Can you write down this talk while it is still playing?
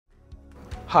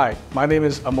Hi, my name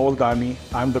is Amol Dani.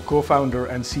 I'm the co-founder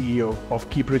and CEO of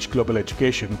Keybridge Global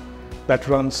Education that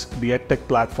runs the EdTech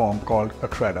platform called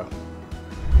Accreda.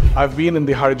 I've been in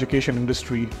the higher education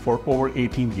industry for over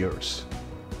 18 years.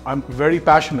 I'm very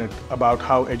passionate about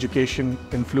how education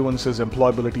influences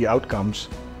employability outcomes,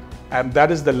 and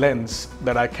that is the lens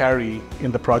that I carry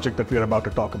in the project that we are about to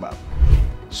talk about.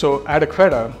 So at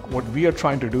Accreda, what we are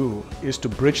trying to do is to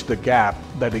bridge the gap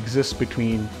that exists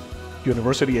between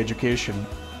university education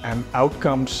and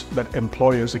outcomes that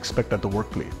employers expect at the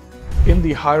workplace. In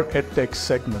the higher EdTech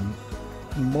segment,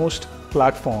 most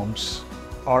platforms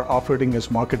are operating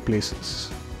as marketplaces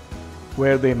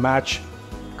where they match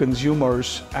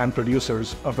consumers and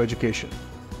producers of education.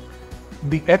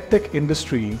 The EdTech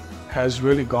industry has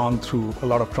really gone through a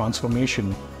lot of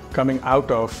transformation coming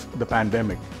out of the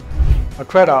pandemic.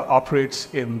 Accreda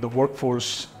operates in the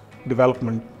workforce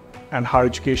development and higher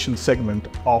education segment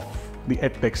of the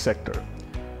EdTech sector.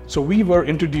 So we were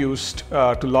introduced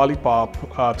to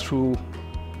Lollypop through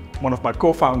one of my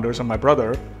co-founders and my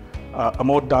brother,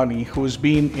 Amol Dani, who's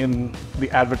been in the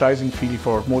advertising field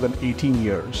for more than 18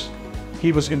 years.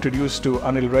 He was introduced to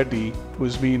Anil Reddy,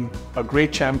 who's been a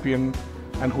great champion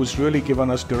and who's really given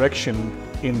us direction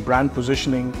in brand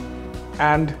positioning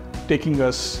and taking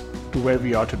us to where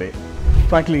we are today.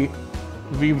 Frankly,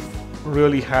 we've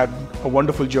really had a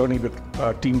wonderful journey with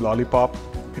Team Lollypop.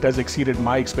 It has exceeded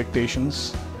my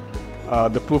expectations.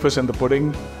 The proof is in the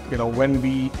pudding. When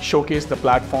we showcase the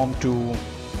platform to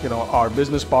our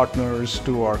business partners,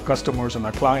 to our customers and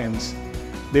our clients,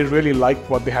 they really liked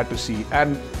what they had to see.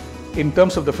 And in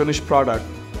terms of the finished product,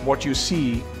 what you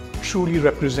see truly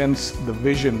represents the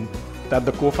vision that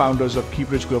the co-founders of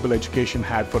Keybridge Global Education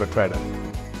had for Accreda.